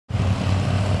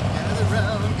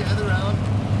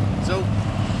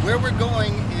where we're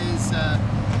going is,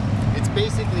 it's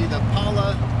basically the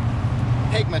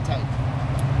pegmatite.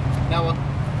 Now,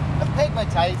 a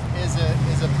pegmatite is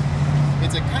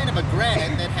a kind of a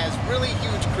granite that has really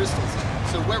huge crystals in it.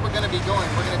 So where we're going to be going,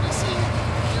 we're going to be seeing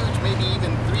huge, maybe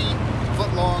even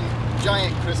 3-foot-long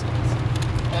giant crystals.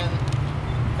 And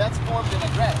that's formed in a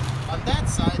granite. On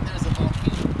that side, there's a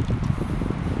volcano.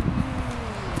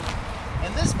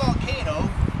 And this volcano,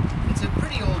 it's a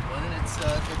pretty old one, and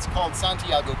it's called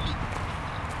Santiago Peak.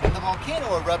 And the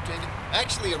volcano erupted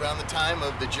actually around the time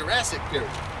of the Jurassic period.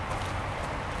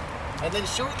 And then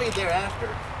shortly thereafter,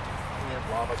 we have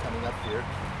lava coming up here.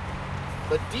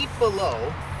 But deep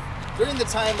below, during the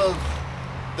time of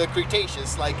the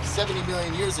Cretaceous, like 70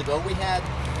 million years ago, we had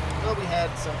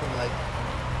something like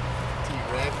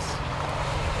T-Rex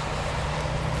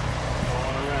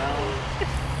going around.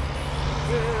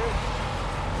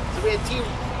 So we had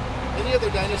any other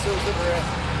dinosaurs that were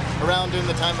around during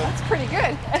the time of... That's pretty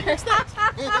good.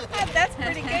 That's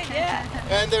pretty good, yeah.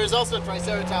 And there's also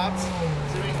Triceratops.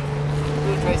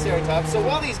 Triceratops. So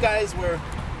while these guys were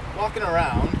walking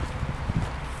around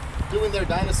doing their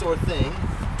dinosaur thing,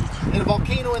 and a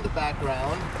volcano in the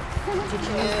background,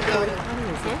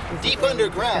 and deep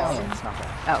underground,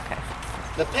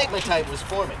 the pegmatite was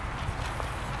forming.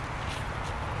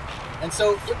 And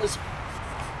so it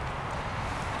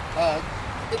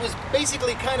was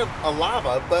basically kind of a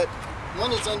lava, but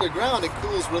when it's underground, it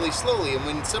cools really slowly, and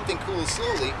when something cools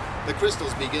slowly, the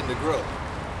crystals begin to grow.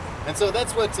 And so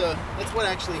that's what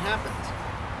actually happened.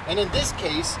 And in this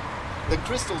case, the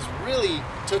crystals really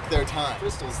took their time.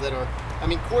 Crystals that are, I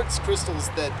mean, quartz crystals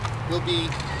that will be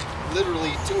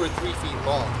literally 2 or 3 feet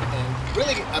long, and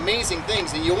really amazing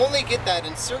things. And you only get that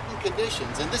in certain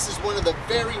conditions. And this is one of the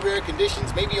very rare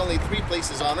conditions. Maybe only 3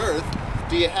 places on Earth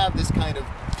do you have this kind of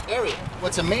area.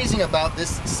 What's amazing about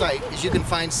this site is you can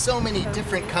find so many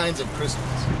different kinds of crystals.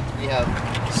 We have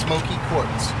smoky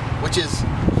quartz, which is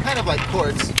kind of like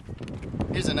quartz.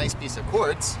 Here's a nice piece of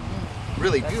quartz.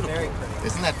 Really beautiful. Very pretty.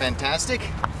 Isn't that fantastic?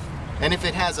 And if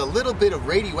it has a little bit of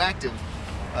radioactive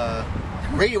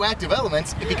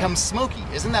elements, it becomes smoky.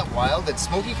 Isn't that wild that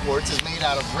smoky quartz is made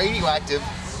out of radioactive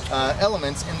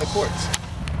elements in the quartz?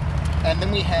 And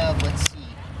then we have, let's see,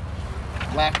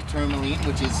 black tourmaline,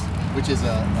 which is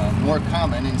more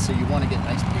common, and so you want to get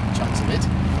nice big chunks of it.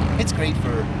 It's great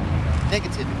for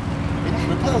negativity. It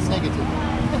repels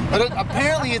negativity. But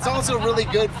apparently it's also really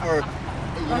good for,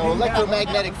 you know,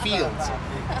 electromagnetic fields.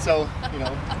 So, you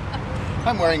know,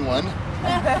 I'm wearing one.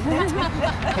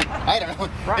 I don't know.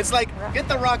 It's like, get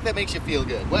the rock that makes you feel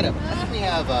good. Whatever. We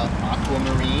have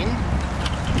aquamarine.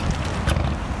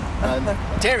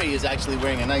 Terry is actually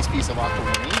wearing a nice piece of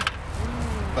aquamarine.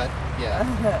 But, yeah.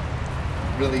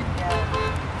 Really.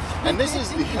 And this is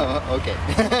the, okay.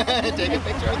 Take a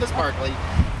picture of the sparkly.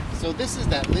 So this is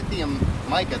that lithium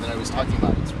mica that I was talking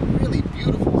about. It's really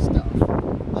beautiful stuff.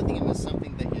 Lithium is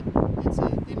something that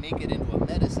they make it into a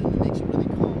medicine that makes you really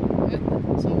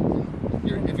calm. So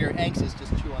if you're anxious,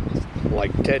 just chew on this thing.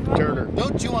 Like Ted Turner.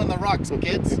 Don't chew on the rocks,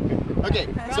 kids. Okay,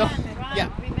 so Ron, yeah.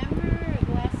 Remember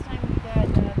the last time we got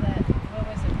that, what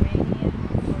was it, radium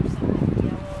or something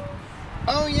yellow?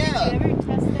 Oh yeah. Did you ever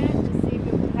test that to see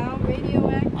how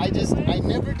radioactive it was? I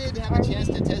never did have a chance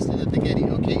to test it at the Getty.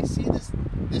 Okay, see this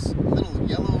little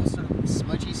yellow sort of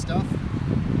smudgy stuff?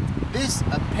 This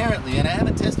apparently, and I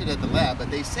haven't tested it at the lab, but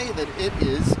they say that it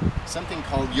is something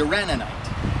called uraninite.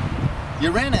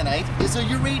 Uraninite is a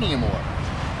uranium ore.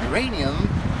 Uranium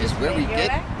is where we get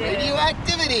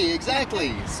radioactivity,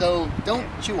 exactly. So don't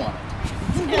chew on it.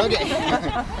 Okay.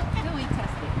 Really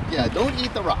test it. Yeah, don't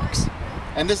eat the rocks.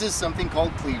 And this is something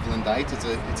called clevelandite.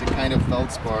 It's a kind of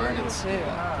feldspar, and it's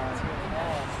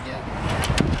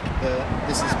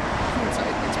this is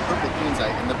kunzite. It's purple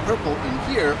kunzite, and the purple in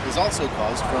here is also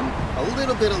caused from a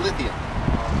little bit of lithium.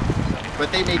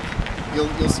 But they make,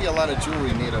 you'll see a lot of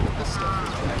jewelry made out of this stuff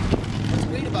as well. What's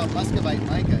great about muscovite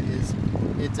mica is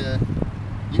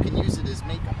you can use it as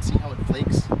makeup. See how it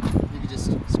flakes? You can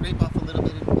just scrape off a little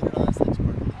bit and put it on. It's like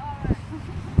sparkly.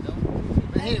 No?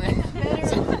 But anyway,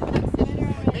 so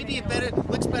maybe it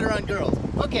looks better on girls.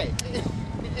 Okay.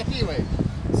 Anyway,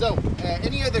 so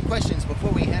any other questions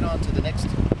before we head on to the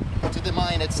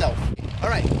mine itself? All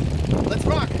right, let's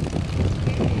rock.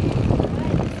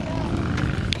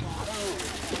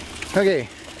 Okay,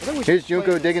 here's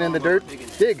Junko digging in the dirt.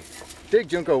 Dig,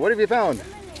 Junko. What have you found?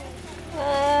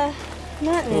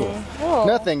 Nothing. Oh.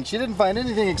 Nothing. She didn't find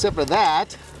anything except for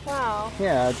that. Wow.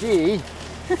 Yeah, gee.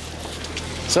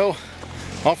 So,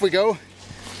 off we go.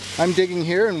 I'm digging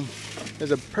here, and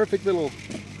there's a perfect little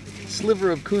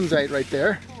sliver of kunzite right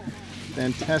there.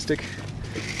 Fantastic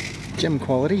gem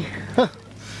quality.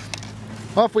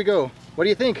 Off we go. What do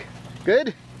you think?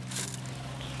 Good?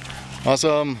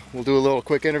 Awesome. We'll do a little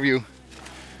quick interview.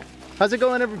 How's it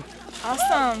going, everyone?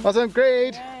 Awesome. Awesome,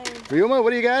 great. Ryoma, what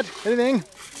do you got? Anything?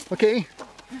 Okay.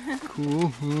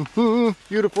 Cool.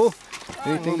 Beautiful.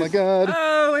 Anything? Oh my God.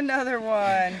 Oh, another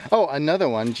one. Oh, another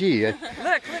one. Gee.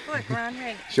 Look, Ron,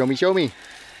 right. Show me.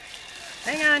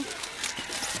 Hang on.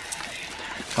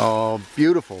 Oh,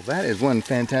 beautiful. That is one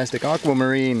fantastic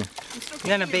aquamarine.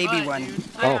 Then a baby one.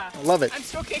 Oh, I love it. I'm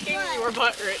still kicking your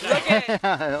butt right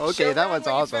now. Okay, that one's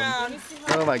awesome.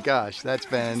 Oh my gosh, that's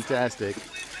fantastic.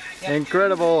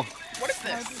 Incredible. What is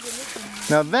this?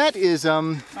 Now that is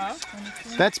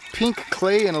that's pink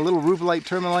clay and a little rubellite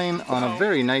tourmaline on a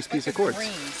very nice piece of quartz.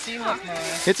 Green. See, look, Mara.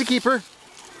 It's a keeper.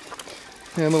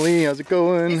 Emily, how's it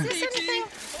going? Is this anything?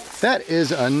 That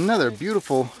is another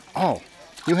beautiful. Oh,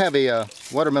 you have a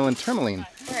watermelon tourmaline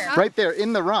right there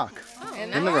in the rock.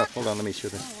 In the rough. Hold on, let me show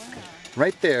this.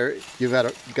 Right there, you've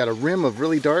got a rim of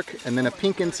really dark and then a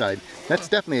pink inside. That's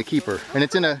definitely a keeper, and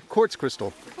it's in a quartz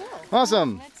crystal.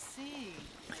 Awesome. Let's see.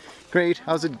 Great.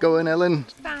 How's it going, Ellen?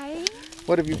 Fine.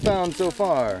 What have you found so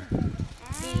far?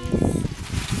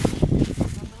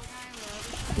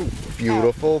 Ooh,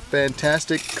 beautiful,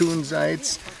 fantastic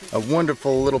kunzites. A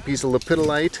wonderful little piece of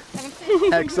lepidolite.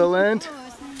 Excellent.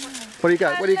 What do you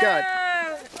got? What do you got?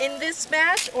 In this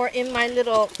batch or in my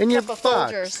little In your cup of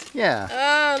box. Folgers? Yeah.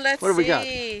 Oh, let's see. What have we got?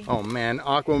 Oh man,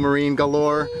 aquamarine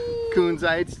galore,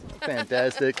 kunzites,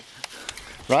 fantastic.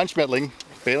 Ron Schmidtling,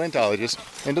 paleontologist,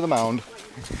 into the mound.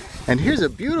 And here's a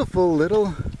beautiful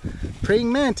little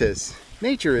praying mantis.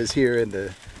 Nature is here in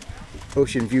the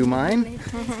Oceanview Mine.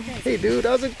 Hey dude,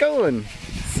 how's it going?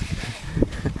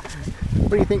 What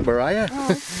do you think, Mariah?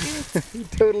 Oh,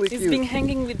 Totally He's cute. been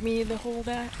hanging with me the whole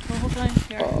time.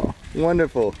 Here. Oh,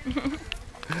 wonderful.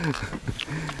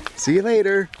 See you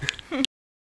later.